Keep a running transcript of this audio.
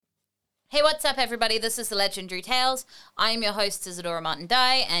Hey, what's up, everybody? This is The Legendary Tales. I am your host, Isadora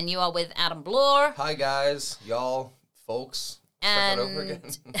Martin-Dye, and you are with Adam Bloor. Hi, guys, y'all, folks. Start that over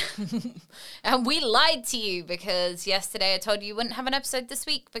again. And we lied to you because yesterday I told you wouldn't have an episode this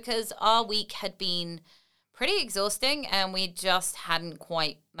week because our week had been pretty exhausting and we just hadn't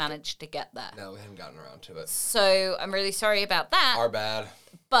quite managed to get there. No, we hadn't gotten around to it. So I'm really sorry about that. Our bad.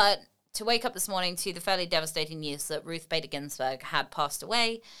 But to wake up this morning to the fairly devastating news that Ruth Bader Ginsburg had passed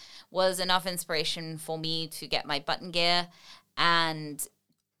away was enough inspiration for me to get my button gear and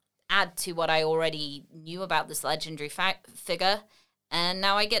add to what I already knew about this legendary figure. And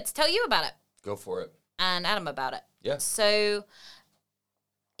now I get to tell you about it. Go for it. And Adam about it. Yeah. So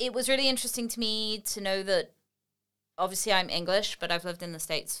it was really interesting to me to know that obviously I'm English, but I've lived in the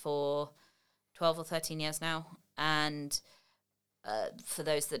States for 12 or 13 years now. And for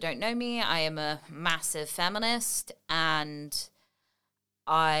those that don't know me, I am a massive feminist and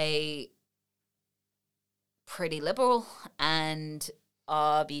I pretty liberal, and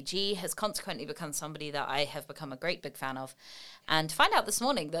RBG has consequently become somebody that I have become a great big fan of. And to find out this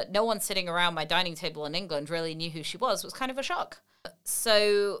morning that no one sitting around my dining table in England really knew who she was kind of a shock.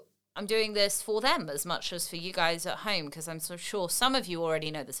 So I'm doing this for them as much as for you guys at home, because I'm so sure some of you already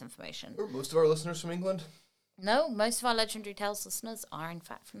know this information. Are most of our listeners from England? No, most of our Legendary Tales listeners are in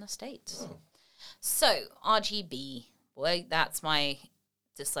fact from the States. Oh. So, RGB. Boy, that's my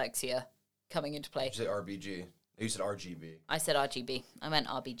dyslexia coming into play. Did you say RBG? You said RGB. I said RGB. I meant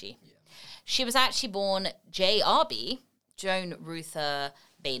RBG. Yeah. She was actually born JRB, Joan Ruth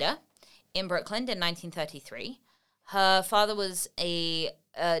Bader, in Brooklyn in 1933. Her father was a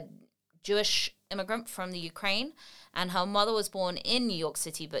Jewish immigrant from the Ukraine, and her mother was born in New York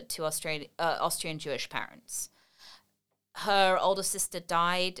City, but to Austrian Jewish parents. Her older sister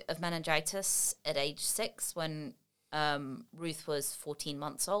died of meningitis at age 6 when Ruth was 14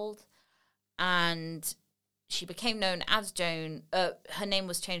 months old, and she became known as Joan. Her name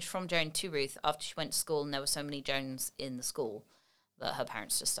was changed from Joan to Ruth after she went to school, and there were so many Joans in the school that her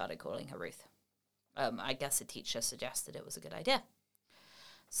parents just started calling her Ruth. I guess a teacher suggested it was a good idea.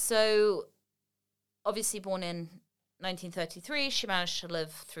 So, obviously born in 1933, she managed to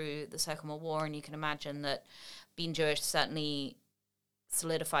live through the Second World War, and you can imagine that being Jewish certainly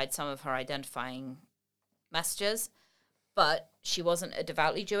solidified some of her identifying messages. But she wasn't a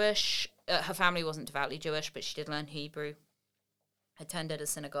devoutly Jewish. Her family wasn't devoutly Jewish, but she did learn Hebrew, attended a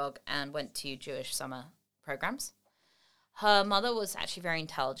synagogue, and went to Jewish summer programs. Her mother was actually very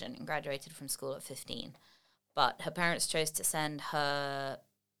intelligent and graduated from school at 15. But her parents chose to send her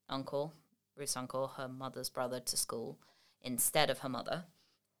uncle, Ruth's uncle, her mother's brother, to school instead of her mother.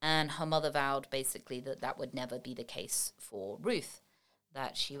 And her mother vowed basically that that would never be the case for Ruth,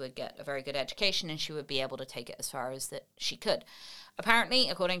 that she would get a very good education and she would be able to take it as far as that she could. Apparently,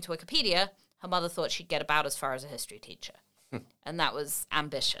 according to Wikipedia, her mother thought she'd get about as far as a history teacher. And that was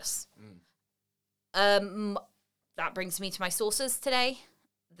ambitious. That brings me to my sources today.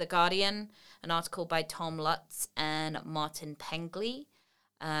 The Guardian, an article by Tom Lutz and Martin Pengley,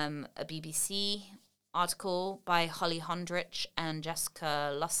 a BBC article by Holly Hondrich and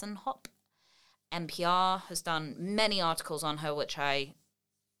Jessica Lussenhop. NPR has done many articles on her, which I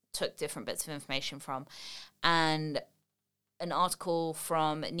took different bits of information from. And an article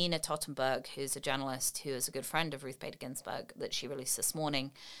from Nina Tottenberg, who's a journalist who is a good friend of Ruth Bader Ginsburg, that she released this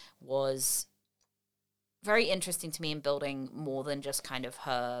morning, was very interesting to me in building more than just kind of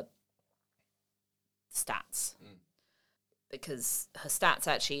her stats. Because her stats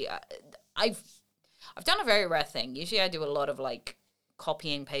actually, I've done a very rare thing. Usually I do a lot of like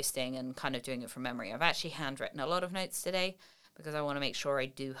copying, pasting, and kind of doing it from memory. I've actually handwritten a lot of notes today because I want to make sure I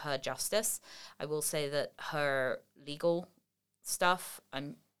do her justice. I will say that her legal stuff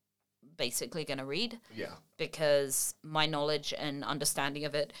I'm basically going to read. Yeah. Because my knowledge and understanding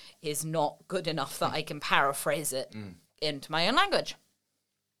of it is not good enough that I can paraphrase it into my own language.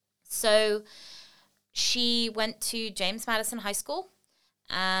 So she went to James Madison High School,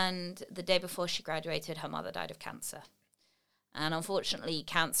 and the day before she graduated, her mother died of cancer. And unfortunately,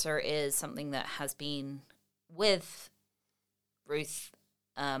 cancer is something that has been with Ruth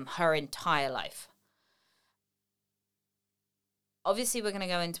her entire life. Obviously, we're going to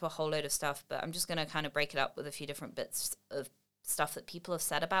go into a whole load of stuff, but I'm just going to kind of break it up with a few different bits of stuff that people have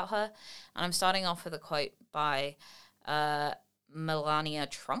said about her. And I'm starting off with a quote by Melania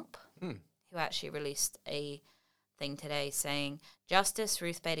Trump, who actually released a thing today saying, "Justice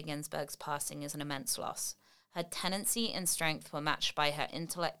Ruth Bader Ginsburg's passing is an immense loss. Her tenacity and strength were matched by her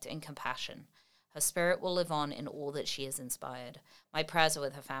intellect and compassion. Her spirit will live on in all that she has inspired. My prayers are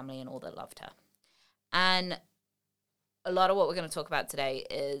with her family and all that loved her." And a lot of what we're going to talk about today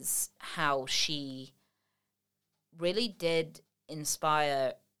is how she really did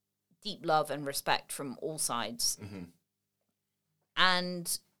inspire deep love and respect from all sides. Mm-hmm.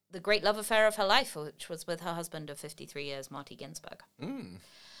 And the great love affair of her life, which was with her husband of 53 years, Marty Ginsburg. Mm.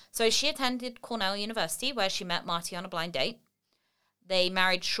 So she attended Cornell University, where she met Marty on a blind date. They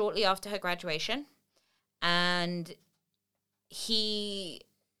married shortly after her graduation. And he,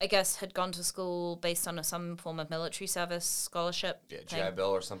 I guess, had gone to school based on some form of military service scholarship. Yeah, GI Bill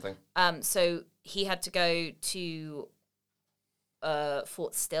or something. So he had to go to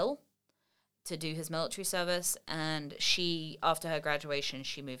Fort Still to do his military service, and she, after her graduation,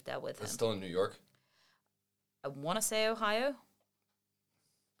 she moved there with him. It's still in New York? I want to say Ohio.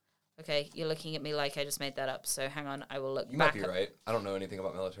 Okay, you're looking at me like I just made that up, so hang on, I will look back. You might be right. I don't know anything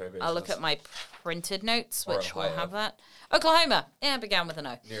about military bases. I'll look at my printed notes, which will Ohio. have that. Oklahoma. Yeah, it began with an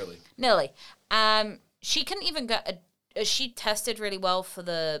O. Nearly. She couldn't even get she tested really well for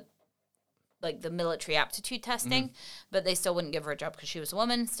the military aptitude testing, but they still wouldn't give her a job because she was a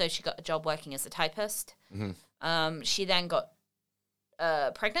woman, so she got a job working as a typist. Mm-hmm. She then got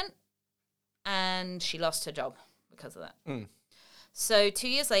pregnant, and she lost her job because of that. Mm. So 2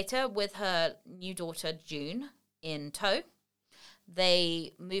 years later, with her new daughter, June, in tow,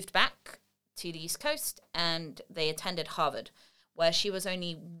 they moved back to the East Coast, and they attended Harvard, where she was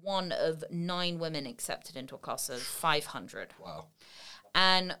only one of 9 women accepted into a class of 500. Wow.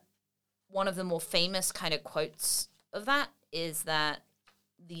 And one of the more famous kind of quotes of that is that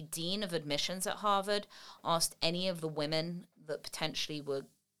the dean of admissions at Harvard asked any of the women that potentially were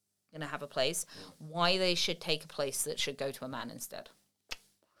going to have a place why they should take a place that should go to a man instead.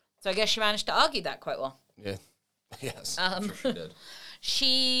 So I guess she managed to argue that quite well. Yeah. Yes, I'm sure she did.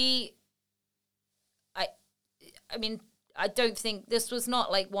 I mean, I don't think this was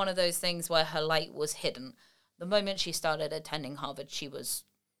not like one of those things where her light was hidden. The moment she started attending Harvard, she was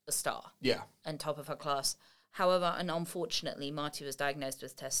a star. Yeah. And top of her class. However, and unfortunately, Marty was diagnosed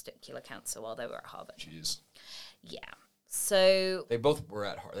with testicular cancer while they were at Harvard. Jeez. Yeah. So they both were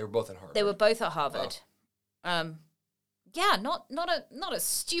at Harvard. They were both at Harvard. They were both at Harvard. Wow. Yeah, not a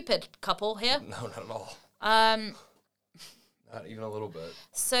stupid couple here. No, not at all. Not even a little bit.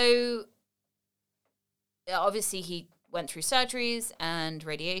 So obviously he went through surgeries and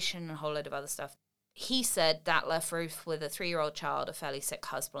radiation and a whole load of other stuff. He said that left Ruth with a 3-year-old child, a fairly sick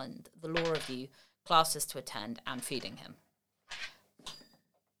husband, the law review, classes to attend, and feeding him.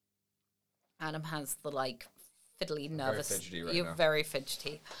 Adam has the fiddly, nervous. Very fidgety right You're now. very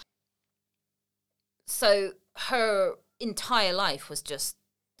fidgety. So her entire life was just,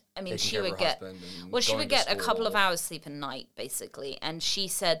 I mean, she would get a couple of hours sleep a night, basically, and she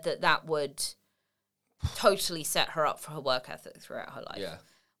said that would totally set her up for her work ethic throughout her life,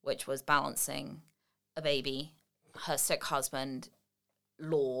 which was balancing a baby, her sick husband,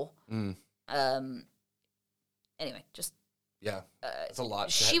 law. Anyway, just it's a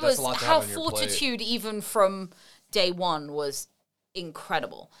lot. She was her fortitude, even from day one, was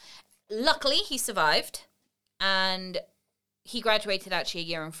incredible. Luckily, he survived, and he graduated actually a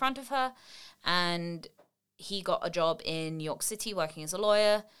year in front of her, and he got a job in New York City working as a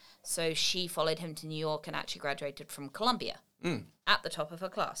lawyer. So she followed him to New York and actually graduated from Columbia at the top of her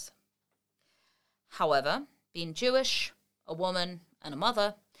class. However, being Jewish, a woman, and a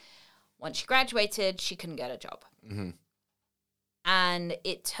mother, once she graduated, she couldn't get a job. Mm-hmm. And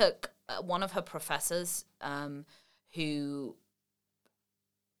it took one of her professors who,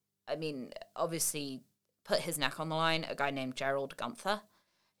 I mean, obviously put his neck on the line, a guy named Gerald Gunther,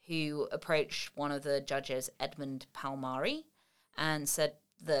 who approached one of the judges, Edmund Palmari, and said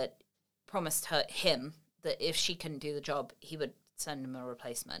that, promised him that if she couldn't do the job, he would send him a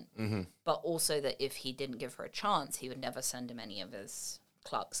replacement. Mm-hmm. But also that if he didn't give her a chance, he would never send him any of his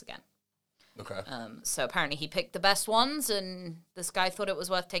clerks again. Okay. So apparently he picked the best ones, and this guy thought it was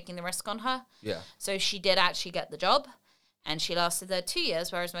worth taking the risk on her. Yeah. So she did actually get the job, and she lasted there 2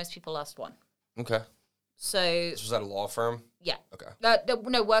 years, whereas most people last 1. Okay. So this was at a law firm? Yeah. Okay.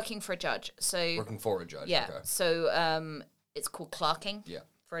 No, working for a judge. So working for a judge. Yeah. Okay. So it's called clerking. Yeah.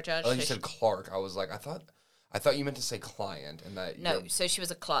 For a judge. Oh, you said clerk. I was like, I thought you meant to say client, and that. No. So she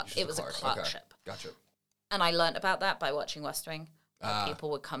was a clerk. It was a clerkship. Okay. Gotcha. And I learned about that by watching West Wing. People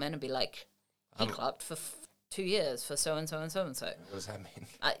would come in and be like, he clerked for 2 years for so and so and so and so. What does that mean?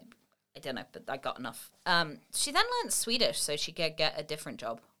 I don't know, but I got enough. She then learned Swedish, so she could get a different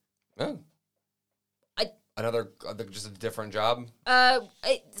job. Oh. Just a different job?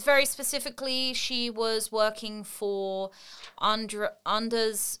 Very specifically, she was working for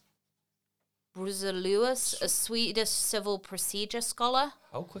Anders Bruzelius, a Swedish civil procedure scholar.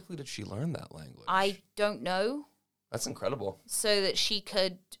 How quickly did she learn that language? I don't know. That's incredible. So that she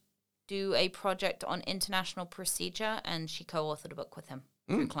could do a project on international procedure, and she co-authored a book with him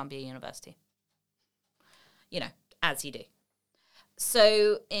through Columbia University. You know, as you do.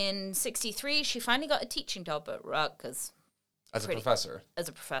 So in 1963, she finally got a teaching job at Rutgers. As a professor. As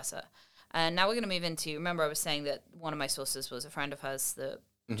a professor. And now we're going to move into, remember I was saying that one of my sources was a friend of hers, the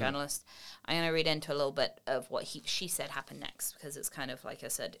journalist. I'm going to read into a little bit of what she said happened next, because it's kind of, like I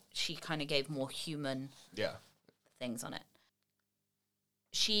said, she kind of gave more human things on it.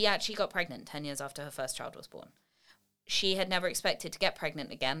 She actually got pregnant 10 years after her first child was born. She had never expected to get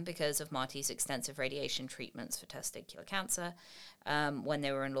pregnant again because of Marty's extensive radiation treatments for testicular cancer when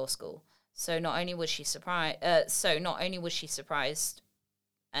they were in law school. So not only was she surprised,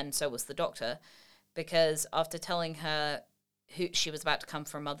 and so was the doctor, because after telling her who she was about to come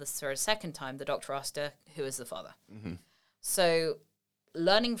from mothers for a second time, the doctor asked her, "Who is the father?" Mm-hmm. So,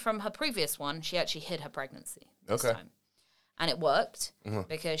 learning from her previous one, she actually hid her pregnancy this time. And it worked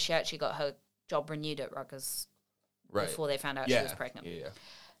because she actually got her job renewed at Rutgers before they found out she was pregnant. Yeah.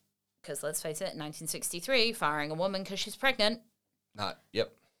 Because let's face it, in 1963, firing a woman because she's pregnant, not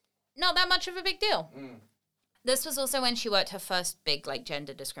that much of a big deal. This was also when she worked her first big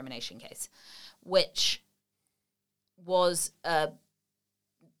gender discrimination case, which was about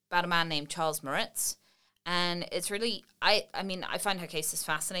a man named Charles Moritz. And it's really, I find her cases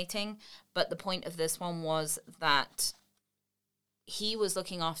fascinating, but the point of this one was that he was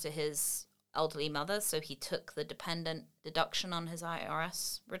looking after his elderly mother, so he took the dependent deduction on his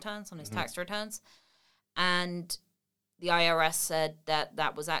IRS returns, on his tax returns, and the IRS said that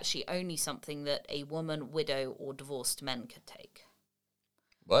that was actually only something that a woman, widow, or divorced men could take.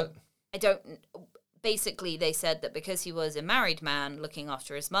 What? Basically, they said that because he was a married man looking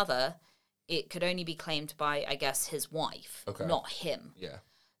after his mother, it could only be claimed by, I guess, his wife, not him. Yeah.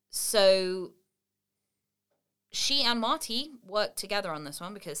 So she and Marty worked together on this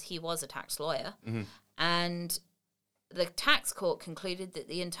one because he was a tax lawyer. Mm-hmm. And the tax court concluded that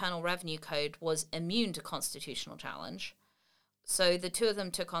the Internal Revenue Code was immune to constitutional challenge. So the two of them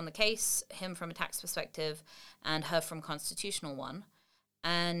took on the case, him from a tax perspective and her from constitutional one.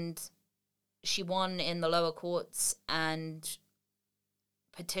 And she won in the lower courts and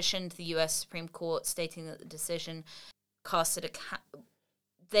petitioned the U.S. Supreme Court, stating that the decision casted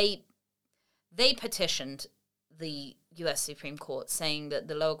they petitioned the U.S. Supreme Court, saying that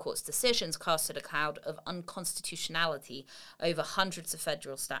the lower court's decisions casted a cloud of unconstitutionality over hundreds of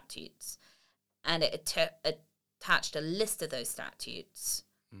federal statutes, and it attached a list of those statutes,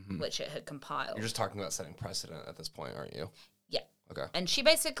 which it had compiled. You're just talking about setting precedent at this point, aren't you? Yeah. Okay. And she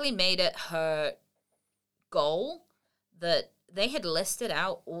basically made it her goal that they had listed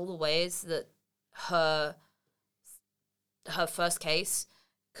out all the ways that her first case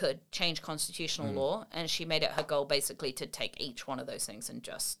could change constitutional law, and she made it her goal basically to take each one of those things and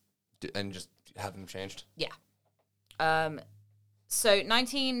just have them changed. Yeah. So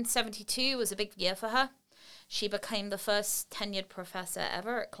 1972 was a big year for her. She became the first tenured professor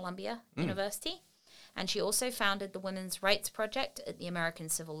ever at Columbia University, and she also founded the Women's Rights Project at the American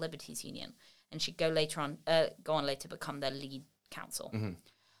Civil Liberties Union, and she'd go on later to become their lead counsel.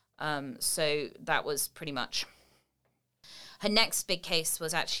 So that was pretty much. Her next big case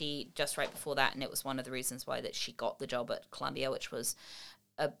was actually just right before that, and it was one of the reasons why that she got the job at Columbia, which was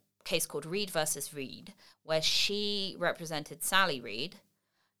a case called Reed versus Reed, where she represented Sally Reed,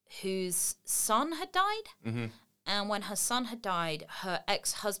 whose son had died. And when her son had died, her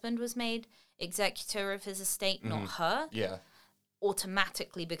ex-husband was made executor of his estate, not her. Yeah.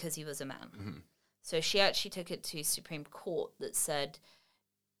 Automatically because he was a man. So she actually took it to Supreme Court that said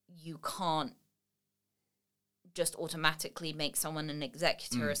you can't just automatically make someone an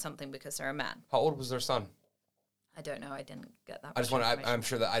executor or something because they're a man. How old was their son? I don't know. I didn't get that. I just want. I'm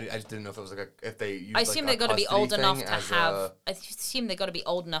sure that I just didn't know if it was if they. Used I assume they've got to be old enough to have. I assume they've got to be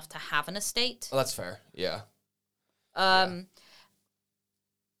old enough to have an estate. Well, that's fair. Yeah.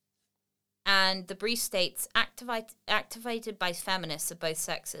 And the brief states, activated by feminists of both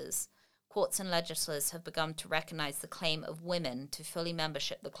sexes, courts and legislators have begun to recognize the claim of women to fully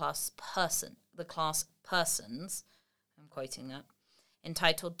membership the class persons, I'm quoting that,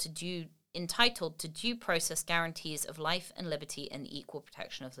 entitled to due process guarantees of life and liberty and the equal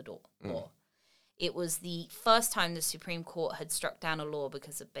protection of the law. It was the first time the Supreme Court had struck down a law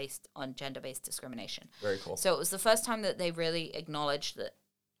based on gender-based discrimination. Very cool. So it was the first time that they really acknowledged that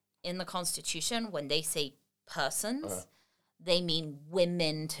in the Constitution, when they say persons, they mean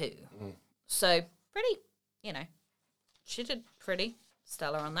women too. So pretty, she did pretty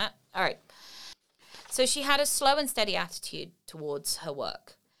stellar on that. All right. So she had a slow and steady attitude towards her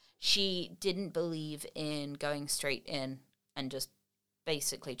work. She didn't believe in going straight in and just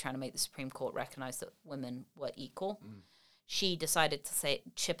basically trying to make the Supreme Court recognize that women were equal. She decided to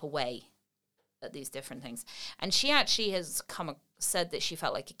chip away at these different things. And she actually has said that she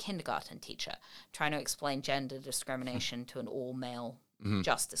felt like a kindergarten teacher trying to explain gender discrimination to an all-male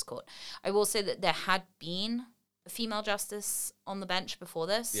justice court. I will say that there had been a female justice on the bench before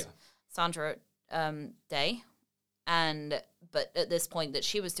this, Sandra Day, but at this point that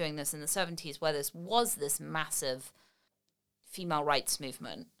she was doing this in the 70s, where this was this massive female rights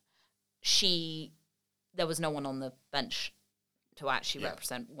movement, there was no one on the bench to actually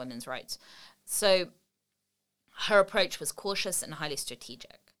represent women's rights. So her approach was cautious and highly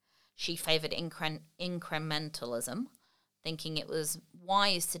strategic. She favored incrementalism, thinking it was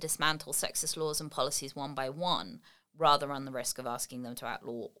wise to dismantle sexist laws and policies one by one, rather run the risk of asking them to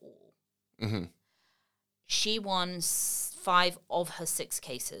outlaw all. She won 5 of her 6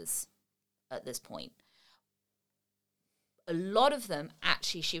 cases at this point. A lot of them,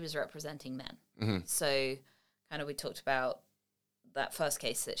 actually, she was representing men. So kind of we talked about that first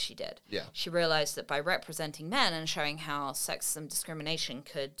case that she did. Yeah. She realized that by representing men and showing how sexism discrimination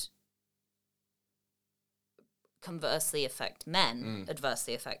could conversely affect men,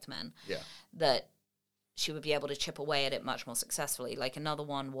 adversely affect men, that she would be able to chip away at it much more successfully. Like another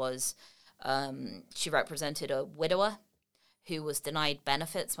one was she represented a widower who was denied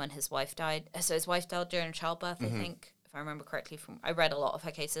benefits when his wife died. So his wife died during childbirth, I think, if I remember correctly. I read a lot of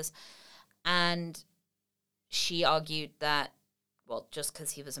her cases. And she argued that, well, just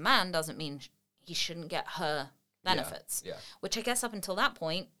because he was a man doesn't mean he shouldn't get her benefits. Which I guess up until that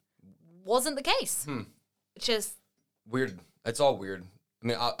point wasn't the case. Which is weird. It's all weird. I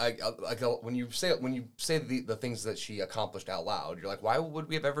mean, when you say the things that she accomplished out loud, you're like, why would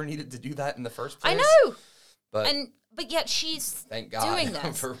we have ever needed to do that in the first place? I know, but yet she's thank God doing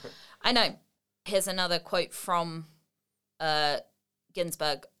this. I know. Here's another quote from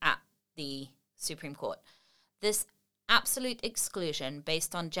Ginsburg at the Supreme Court. This absolute exclusion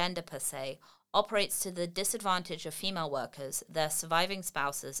based on gender per se operates to the disadvantage of female workers, their surviving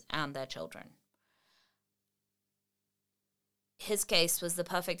spouses, and their children. His case was the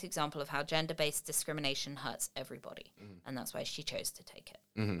perfect example of how gender-based discrimination hurts everybody, and that's why she chose to take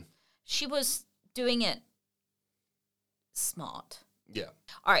it. She was doing it smart. Yeah.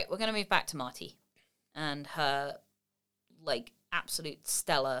 All right, we're going to move back to Marty and her, absolute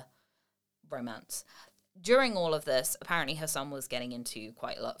stellar romance. During all of this, apparently her son was getting into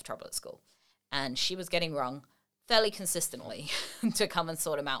quite a lot of trouble at school, and she was getting rung fairly consistently to come and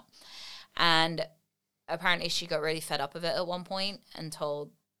sort him out. And apparently she got really fed up of it at one point and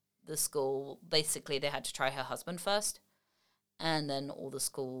told the school basically they had to try her husband first, and then all the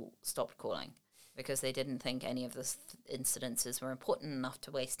school stopped calling because they didn't think any of the incidences were important enough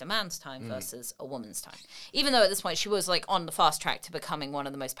to waste a man's time versus a woman's time. Even though at this point she was on the fast track to becoming one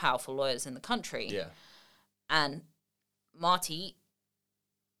of the most powerful lawyers in the country. Yeah. And Marty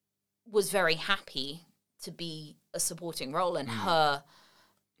was very happy to be a supporting role in her.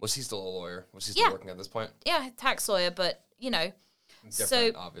 Was he still a lawyer? Was he still working at this point? Yeah, tax lawyer, but, Different,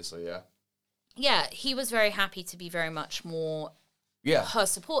 so obviously, yeah. Yeah, he was very happy to be very much more her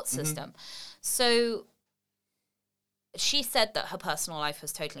support system. So she said that her personal life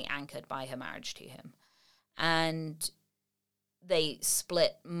was totally anchored by her marriage to him. And they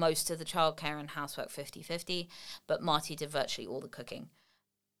split most of the childcare and housework 50-50, but Marty did virtually all the cooking.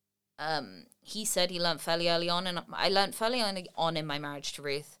 He said he learned fairly early on, and I learned fairly on in my marriage to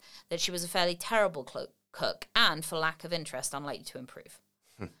Ruth, that she was a fairly terrible cook and, for lack of interest, unlikely to improve.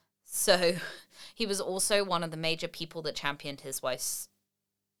 So he was also one of the major people that championed his wife's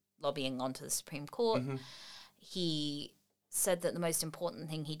lobbying onto the Supreme Court. He said that the most important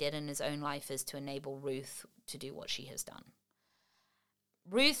thing he did in his own life is to enable Ruth to do what she has done.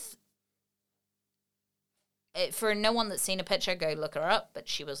 Ruth, for no one that's seen a picture, go look her up, but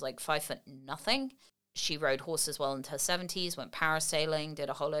she was 5'0". She rode horses well into her 70s, went parasailing, did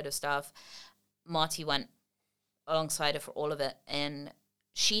a whole load of stuff. Marty went alongside her for all of it, and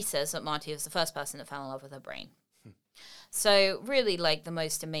she says that Marty was the first person that fell in love with her brain. So really, the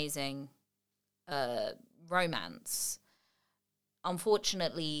most amazing romance.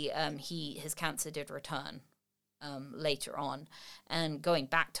 Unfortunately, his cancer did return later on. And going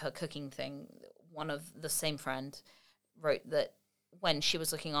back to her cooking thing, one of the same friend wrote that when she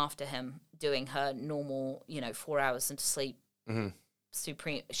was looking after him, doing her normal, 4 hours into sleep,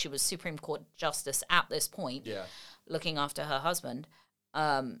 she was Supreme Court justice at this point, looking after her husband.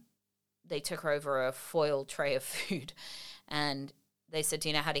 They took her over a foil tray of food, and they said, "Do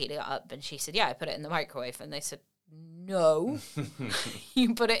you know how to heat it up?" And she said, "Yeah, I put it in the microwave." And they said, no,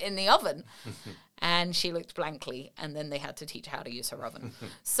 you put it in the oven. And she looked blankly, and then they had to teach her how to use her oven.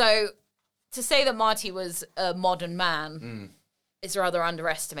 So to say that Marty was a modern man is rather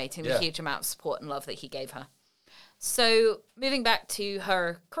underestimating the huge amount of support and love that he gave her. So moving back to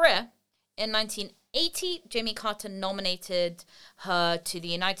her career, in 1980, Jimmy Carter nominated her to the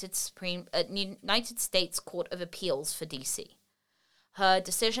United States Court of Appeals for D.C. Her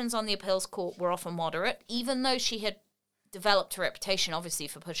decisions on the appeals court were often moderate, even though she had developed a reputation, obviously,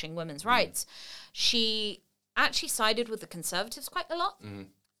 for pushing women's rights. She actually sided with the conservatives quite a lot,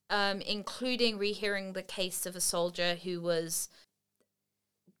 including rehearing the case of a soldier who was,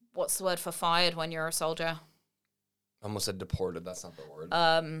 what's the word for fired when you're a soldier? I almost said deported. That's not the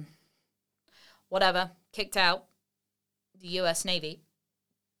word. Whatever. Kicked out the U.S. Navy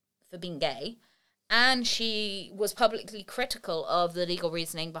for being gay. And she was publicly critical of the legal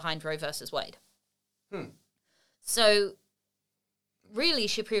reasoning behind Roe versus Wade. So, really,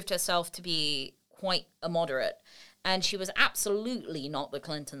 she proved herself to be quite a moderate. And she was absolutely not the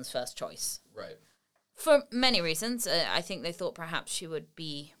Clintons' first choice. Right. For many reasons. I think they thought perhaps she would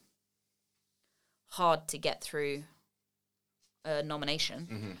be hard to get through a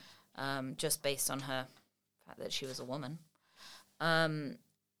nomination, just based on her fact that she was a woman.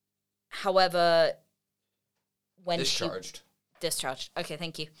 However, when Discharged. Discharged. Okay,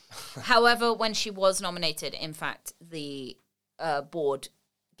 thank you. However, when she was nominated, in fact, the board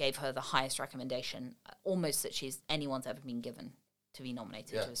gave her the highest recommendation, almost that anyone's ever been given to be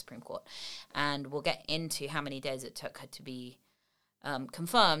nominated to the Supreme Court. And we'll get into how many days it took her to be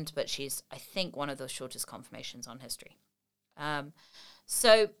confirmed, but she's, I think, one of the shortest confirmations on history.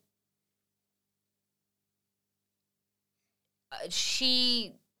 So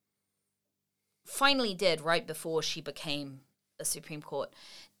she finally did, right before she became a Supreme Court,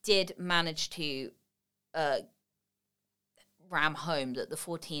 did manage to ram home that the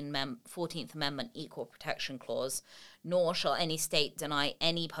 14th Amendment Equal Protection Clause, nor shall any state deny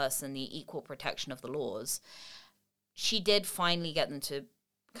any person the equal protection of the laws. She did finally get them to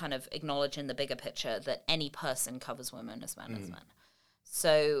kind of acknowledge in the bigger picture that any person covers women as men as men.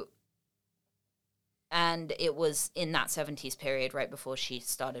 So, and it was in that 70s period, right before she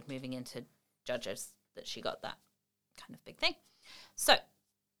started moving into judges, that she got that kind of big thing. So,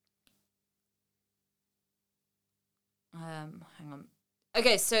 hang on.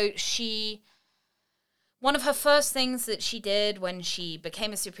 Okay, so one of her first things that she did when she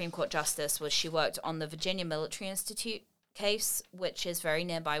became a Supreme Court justice was she worked on the Virginia Military Institute case, which is very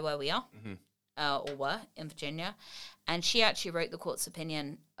nearby where we are, or were, in Virginia. And she actually wrote the court's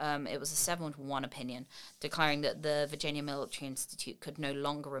opinion. It was a 7-1 opinion, declaring that the Virginia Military Institute could no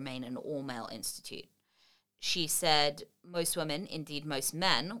longer remain an all-male institute. She said most women, indeed most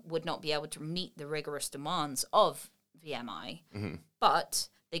men, would not be able to meet the rigorous demands of VMI, but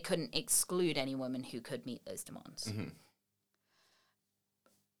they couldn't exclude any women who could meet those demands.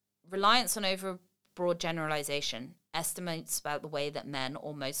 Reliance on overbroad generalization, estimates about the way that men,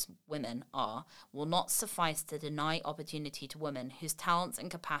 or most women, are, will not suffice to deny opportunity to women whose talents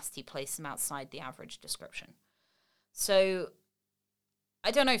and capacity place them outside the average description. So,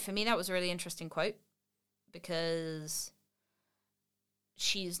 I don't know, for me that was a really interesting quote, because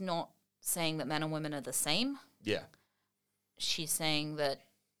she's not saying that men and women are the same. Yeah. She's saying that,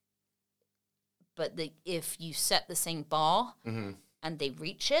 but if you set the same bar and they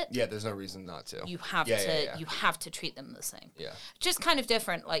reach it, there's no reason not to. You have you have to treat them the same. Yeah. Just kind of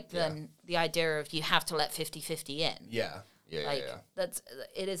different, than the idea of you have to let 50-50 in. Yeah.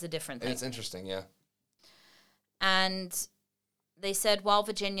 It is a different thing. And it's interesting, yeah. And they said, while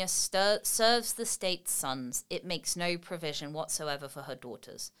Virginia serves the state's sons, it makes no provision whatsoever for her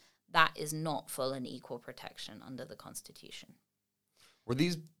daughters. That is not full and equal protection under the Constitution. Were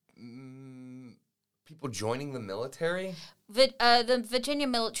these people joining the military? The Virginia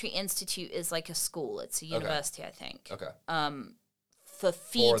Military Institute is like a school. It's a university, I think. Okay. For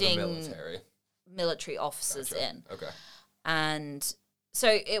feeding military officers in. Okay. And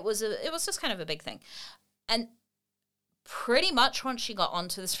so it was just kind of a big thing. And pretty much once she got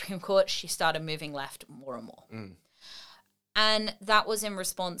onto the Supreme Court, she started moving left more and more. And that was in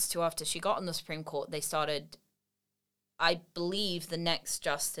response to, after she got on the Supreme Court, they started, I believe the next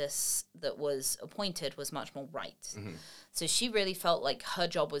justice that was appointed was much more right. So she really felt like her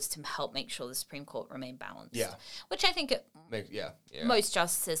job was to help make sure the Supreme Court remained balanced. Yeah. Which I think most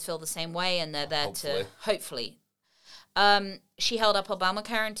justices feel the same way, and they're there to, hopefully. She held up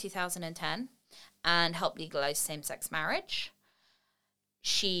Obamacare in 2010 and helped legalize same-sex marriage.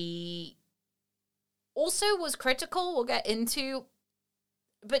 She also was critical, we'll get into,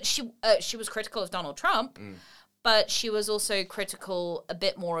 but she was critical of Donald Trump, But she was also critical a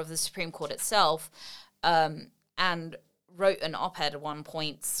bit more of the Supreme Court itself, and wrote an op-ed at one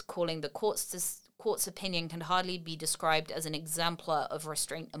point calling the court's opinion can hardly be described as an exemplar of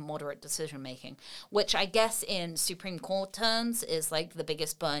restraint and moderate decision-making, which I guess in Supreme Court terms is like the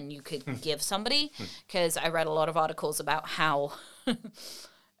biggest burn you could give somebody, because I read a lot of articles about how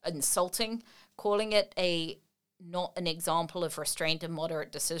insulting calling it not an example of restraint and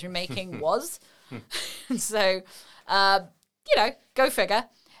moderate decision-making was. So, go figure.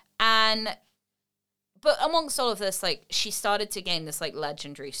 But amongst all of this, like, she started to gain this, like,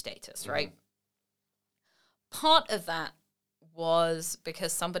 legendary status, right? Part of that was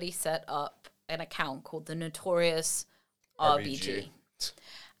because somebody set up an account called the Notorious RBG.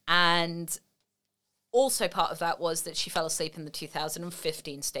 And also part of that was that she fell asleep in the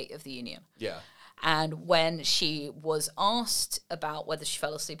 2015 State of the Union. Yeah. And when she was asked about whether she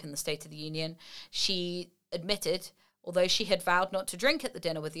fell asleep in the State of the Union, she admitted, although she had vowed not to drink at the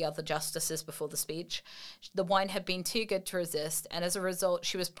dinner with the other justices before the speech, the wine had been too good to resist, and as a result,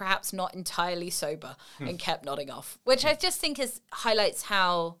 she was perhaps not entirely sober and kept nodding off, which I just think highlights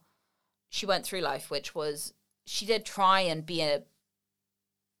how she went through life, which was she did try and be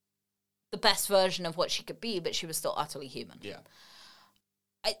the best version of what she could be, but she was still utterly human. Yeah.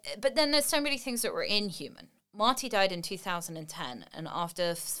 But then there's so many things that were inhuman. Marty died in 2010, and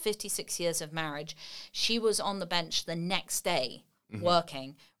after 56 years of marriage, she was on the bench the next day,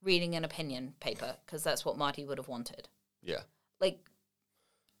 working, reading an opinion paper, because that's what Marty would have wanted. Yeah. Like,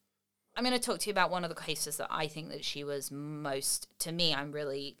 I'm going to talk to you about one of the cases that I think that she was most, to me, I'm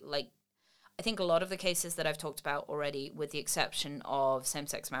really, like, I think a lot of the cases that I've talked about already, with the exception of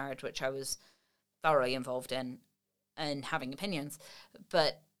same-sex marriage, which I was thoroughly involved in and having opinions,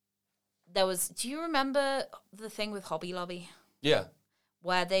 but there was, do you remember the thing with Hobby Lobby? Yeah.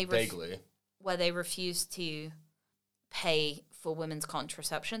 Where they vaguely. Where they refused to pay for women's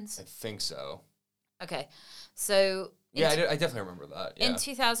contraceptions? I think so. Okay. So I definitely remember that. Yeah. In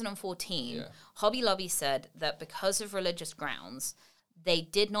 2014, Hobby Lobby said that because of religious grounds, they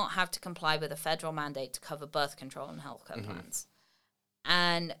did not have to comply with a federal mandate to cover birth control and healthcare plans.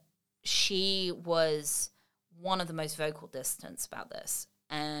 And she was one of the most vocal dissidents about this,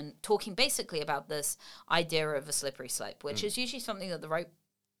 and talking basically about this idea of a slippery slope, which is usually something that the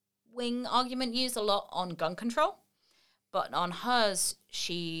right-wing argument used a lot on gun control. But on hers,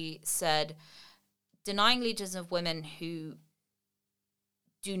 she said, denying legions of women who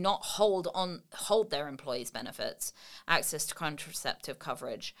do not hold their employees' benefits access to contraceptive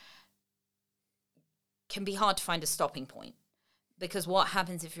coverage can be hard to find a stopping point. Because what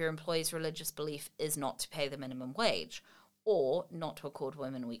happens if your employee's religious belief is not to pay the minimum wage or not to accord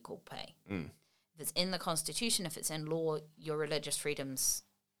women equal pay? If it's in the Constitution, if it's in law, your religious freedoms...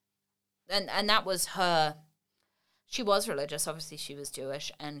 And that was her... She was religious. Obviously, she was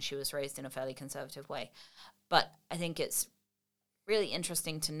Jewish, and she was raised in a fairly conservative way. But I think it's really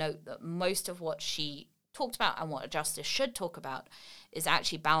interesting to note that most of what she talked about and what a justice should talk about is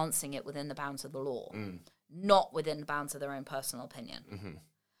actually balancing it within the bounds of the law. Not within the bounds of their own personal opinion.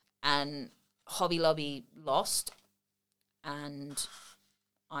 And Hobby Lobby lost, and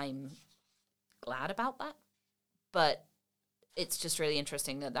I'm glad about that. But it's just really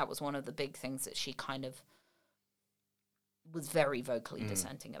interesting that was one of the big things that she kind of was very vocally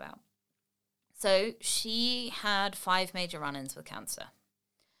dissenting about. So she had 5 major run-ins with cancer.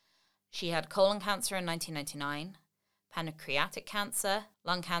 She had colon cancer in 1999, pancreatic cancer,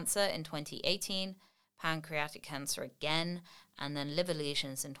 lung cancer in 2018, pancreatic cancer again, and then liver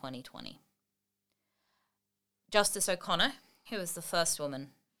lesions in 2020. Justice O'Connor, who was the first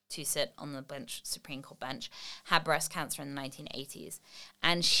woman to sit on the Supreme Court bench, had breast cancer in the 1980s.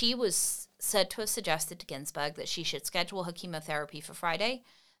 And she was said to have suggested to Ginsburg that she should schedule her chemotherapy for Friday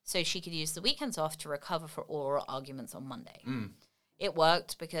so she could use the weekends off to recover for oral arguments on Monday. It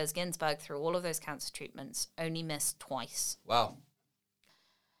worked because Ginsburg, through all of those cancer treatments, only missed twice. Wow.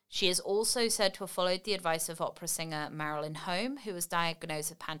 She is also said to have followed the advice of opera singer Marilyn Home, who was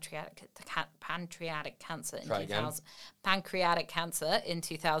diagnosed with pancreatic cancer in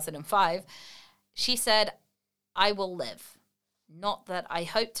 2005. She said, "I will live. Not that I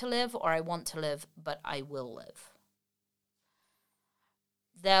hope to live or I want to live, but I will live."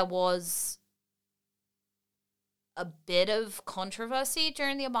 There was a bit of controversy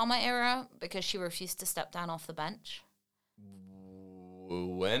during the Obama era because she refused to step down off the bench.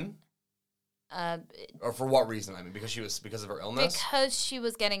 When? Or for what reason? I mean, because of her illness? Because she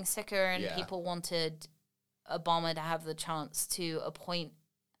was getting sicker, and people wanted Obama to have the chance to appoint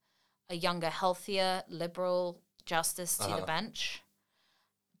a younger, healthier, liberal justice to the bench.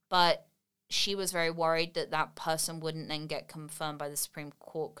 But she was very worried that that person wouldn't then get confirmed by the Supreme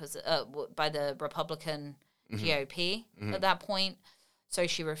Court because by the Republican GOP at that point. So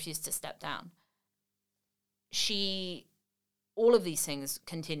she refused to step down. All of these things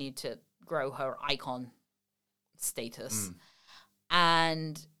continued to grow her icon status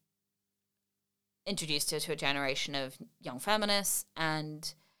and introduced her to a generation of young feminists,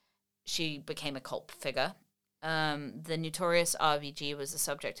 and she became a cult figure. The Notorious RBG was the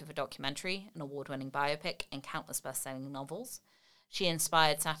subject of a documentary, an award-winning biopic, and countless best-selling novels. She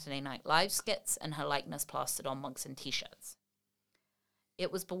inspired Saturday Night Live skits, and her likeness plastered on mugs and T-shirts.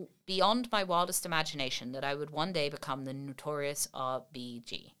 It was beyond my wildest imagination that I would one day become the Notorious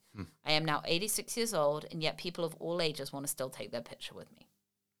RBG. I am now 86 years old, and yet people of all ages want to still take their picture with me.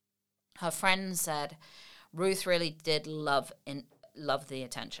 Her friends said Ruth really did love the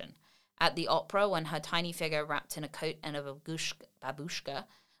attention. At the opera, when her tiny figure wrapped in a coat and a babushka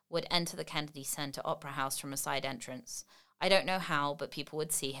would enter the Kennedy Center Opera House from a side entrance, I don't know how, but people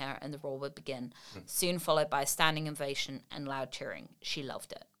would see her and the roar would begin, soon followed by a standing ovation and loud cheering. She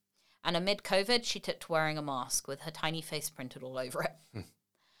loved it. And amid COVID, she took to wearing a mask with her tiny face printed all over it.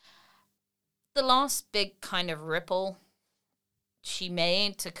 The last big kind of ripple she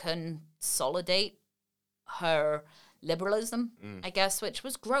made to consolidate her liberalism, I guess, which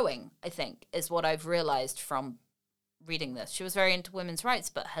was growing, I think, is what I've realized from reading this. She was very into women's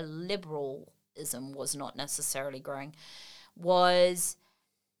rights, but her liberalism was not necessarily growing.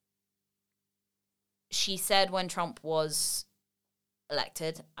 She said when Trump was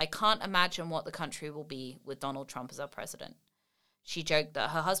elected, I can't imagine what the country will be with Donald Trump as our president. She joked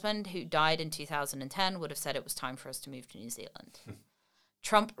that her husband, who died in 2010, would have said it was time for us to move to New Zealand.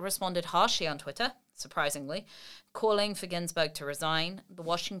 Trump responded harshly on Twitter, surprisingly, calling for Ginsburg to resign. The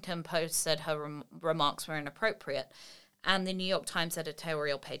Washington Post said her remarks were inappropriate, and the New York Times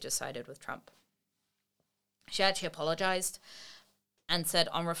editorial pages sided with Trump. She actually apologized and said,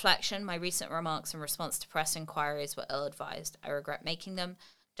 on reflection, my recent remarks in response to press inquiries were ill-advised. I regret making them.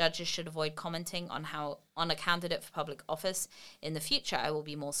 Judges should avoid commenting on a candidate for public office. In the future, I will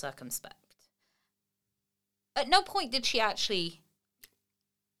be more circumspect. At no point did she actually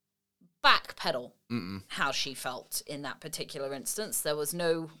backpedal how she felt in that particular instance. There was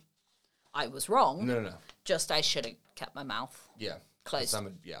no, I was wrong. No. Just I should have kept my mouth closed.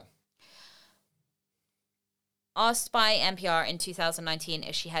 Asked by NPR in 2019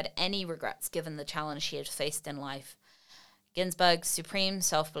 if she had any regrets given the challenge she had faced in life, Ginsburg's supreme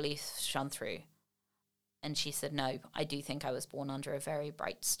self-belief shone through. And she said, no, I do think I was born under a very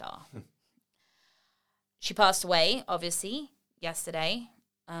bright star. She passed away, obviously, yesterday,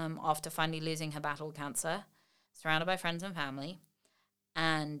 after finally losing her battle with cancer, surrounded by friends and family.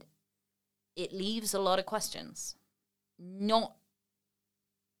 And it leaves a lot of questions. Not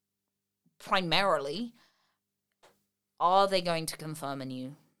primarily, are they going to confirm a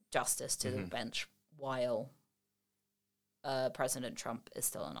new justice to the bench while President Trump is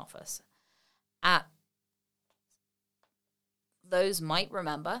still in office? Those might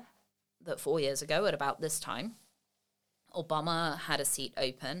remember that 4 years ago, at about this time, Obama had a seat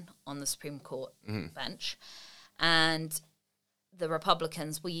open on the Supreme Court bench, and the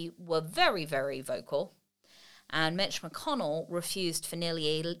Republicans, we were very, very vocal, and Mitch McConnell refused for nearly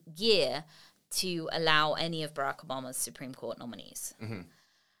a year to allow any of Barack Obama's Supreme Court nominees.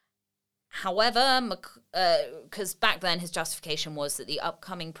 However, because back then his justification was that the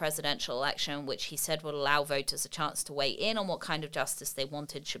upcoming presidential election, which he said would allow voters a chance to weigh in on what kind of justice they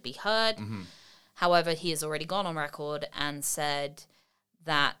wanted, should be heard. However, he has already gone on record and said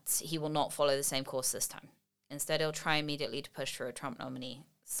that he will not follow the same course this time. Instead, he'll try immediately to push for a Trump nominee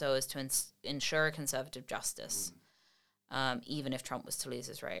so as to ensure a conservative justice, even if Trump was to lose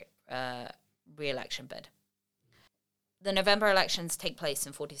his re-election bid. The November elections take place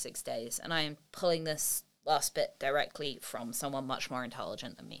in 46 days, and I am pulling this last bit directly from someone much more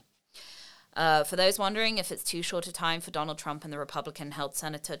intelligent than me. For those wondering if it's too short a time for Donald Trump and the Republican-held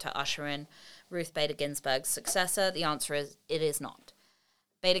senator to usher in Ruth Bader Ginsburg's successor, the answer is it is not.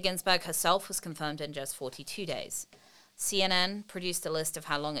 Bader Ginsburg herself was confirmed in just 42 days. CNN produced a list of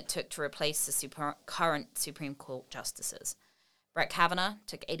how long it took to replace the current Supreme Court justices. Brett Kavanaugh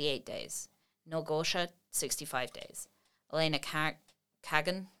took 88 days. Neil Gorsuch, 65 days. Elena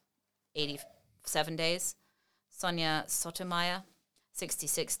Kagan, 87 days. Sonia Sotomayor,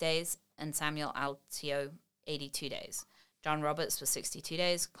 66 days. And Samuel Alito, 82 days. John Roberts was 62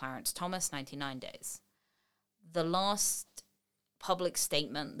 days. Clarence Thomas, 99 days. The last public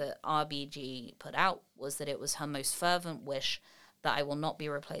statement that RBG put out was that it was her most fervent wish that I will not be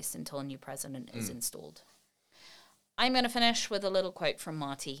replaced until a new president is installed. I'm going to finish with a little quote from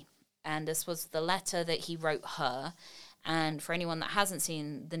Marty and this was the letter that he wrote her. And for anyone that hasn't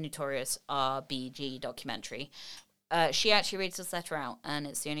seen the Notorious RBG documentary, she actually reads this letter out, and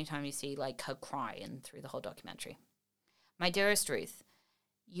it's the only time you see like her crying through the whole documentary. My dearest Ruth,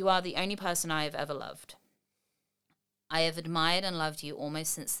 you are the only person I have ever loved. I have admired and loved you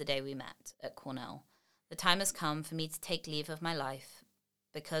almost since the day we met at Cornell. The time has come for me to take leave of my life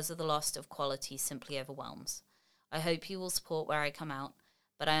because of the loss of quality simply overwhelms. I hope you will support where I come out,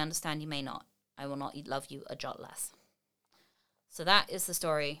 but I understand you may not. I will not love you a jot less. So that is the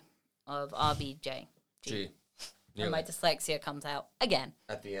story of RBG. And my dyslexia comes out again.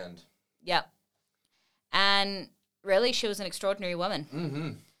 At the end. Yep. And really, she was an extraordinary woman. Mm-hmm.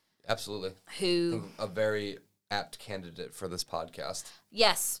 Absolutely. Who... A very apt candidate for this podcast.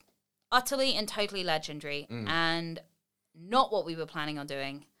 Yes. Utterly and totally legendary. And not what we were planning on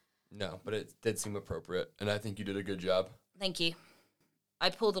doing. No, but it did seem appropriate. And I think you did a good job. Thank you. I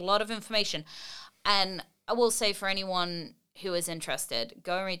pulled a lot of information. And I will say for anyone who is interested,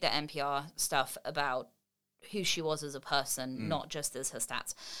 go and read the NPR stuff about who she was as a person, not just as her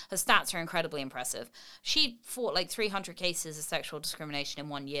stats. Her stats are incredibly impressive. She fought like 300 cases of sexual discrimination in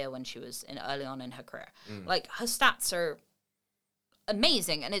 1 year when she was early on in her career. Like, her stats are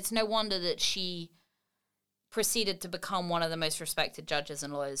amazing, and it's no wonder that she proceeded to become one of the most respected judges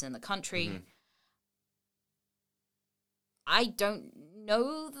and lawyers in the country. I don't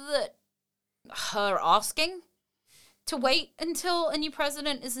know that her asking to wait until a new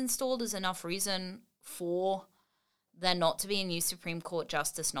president is installed is enough reason for there not to be a new Supreme Court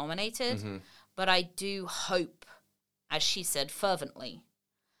justice nominated. But I do hope, as she said fervently,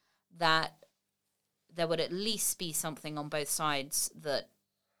 that there would at least be something on both sides that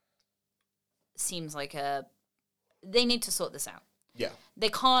seems like they need to sort this out. Yeah. They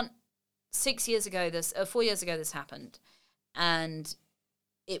can't, 4 years ago this happened, and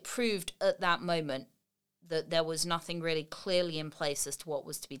it proved at that moment that there was nothing really clearly in place as to what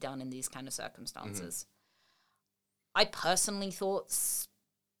was to be done in these kind of circumstances. I personally thought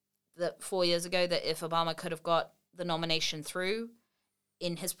that 4 years ago that if Obama could have got the nomination through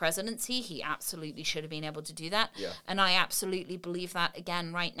in his presidency, he absolutely should have been able to do that. Yeah. And I absolutely believe that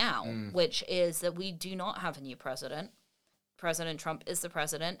again right now, which is that we do not have a new president. President Trump is the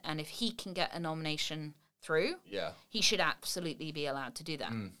president, and if he can get a nomination through, he should absolutely be allowed to do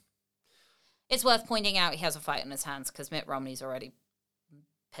that. It's worth pointing out he has a fight on his hands because Mitt Romney's already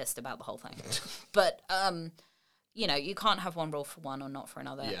pissed about the whole thing. But, you can't have one rule for one or not for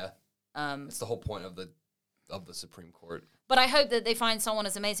another. Yeah. It's the whole point of the Supreme Court. But I hope that they find someone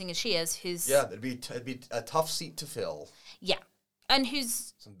as amazing as she is who's... Yeah, it'd be a tough seat to fill. Yeah. And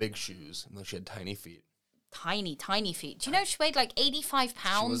who's... Some big shoes, and though she had tiny feet. Tiny, tiny feet. Do you know she weighed like 85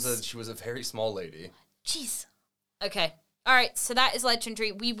 pounds? She was a very small lady. Jeez. Okay. All right, so that is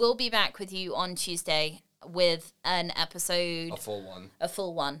legendary. We will be back with you on Tuesday with an episode. A full one. A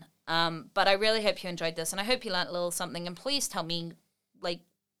full one. But I really hope you enjoyed this, and I hope you learned a little something. And please tell me, like,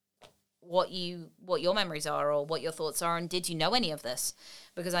 what your memories are or what your thoughts are, and did you know any of this?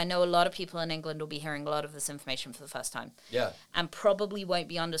 Because I know a lot of people in England will be hearing a lot of this information for the first time. Yeah. And probably won't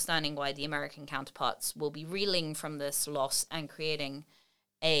be understanding why the American counterparts will be reeling from this loss and creating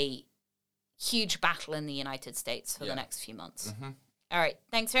a huge battle in the United States for the next few months. All right.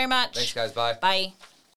 Thanks very much. Thanks, guys. Bye. Bye.